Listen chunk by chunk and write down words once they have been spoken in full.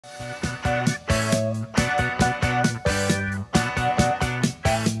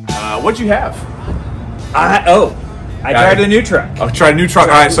What'd you have? I tried a new truck. Oh, tried a new truck.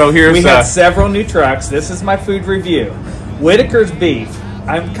 All right, so here's... We had several new trucks. This is my food review. WhiTTaker's Beef.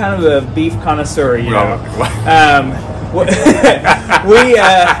 I'm kind of a beef connoisseur, you know.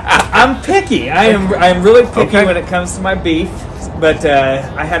 I'm picky. I'm really picky when it comes to my beef. But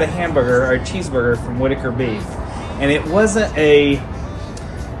I had a hamburger or a cheeseburger from WhiTTaker Beef, and it wasn't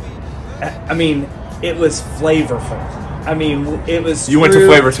I mean, it was flavorful. I mean, it was. You went to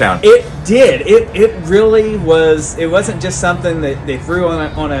Flavor Town. It did. It really was. It wasn't just something that they threw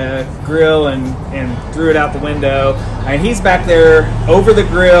on a grill and threw it out the window. I mean, he's back there over the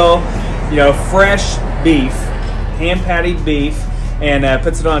grill, you know, fresh beef, hand patted beef, and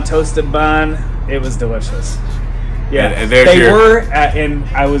puts it on a toasted bun. It was delicious. Yeah, and they were, and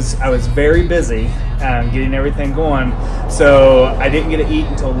I was very busy getting everything going, so I didn't get to eat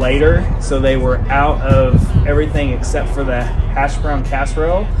until later. So they were out of everything except for the hash brown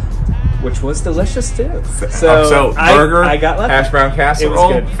casserole, which was delicious too. So burger, I got lucky. Hash brown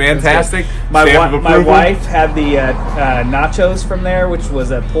casserole, It was good. Fantastic. My wife had the nachos from there, which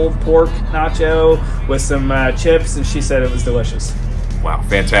was a pulled pork nacho with some chips, and she said it was delicious. Wow,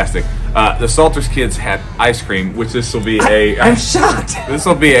 fantastic. The Salters kids had ice cream, which this will be I'm shocked. This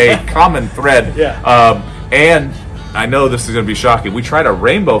will be a common thread. Yeah. And I know this is going to be shocking. We tried a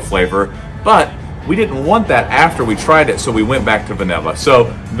rainbow flavor, but we didn't want that after we tried it, so we went back to vanilla. So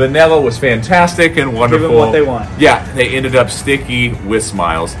vanilla was fantastic and wonderful. Give them what they want. Yeah, they ended up sticky with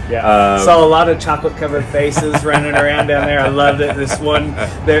smiles. Yeah. Saw a lot of chocolate-covered faces running around down there. I loved it. This one,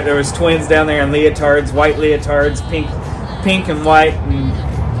 there was twins down there in leotards, white leotards, pink and white,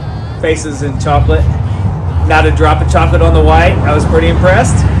 and faces in chocolate. Not a drop of chocolate on the white. I was pretty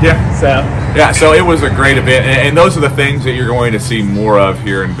impressed. Yeah. So it was a great event, and those are the thins that you're going to see more of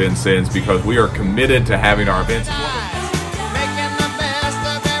here in Vincennes, because we are committed to having our events.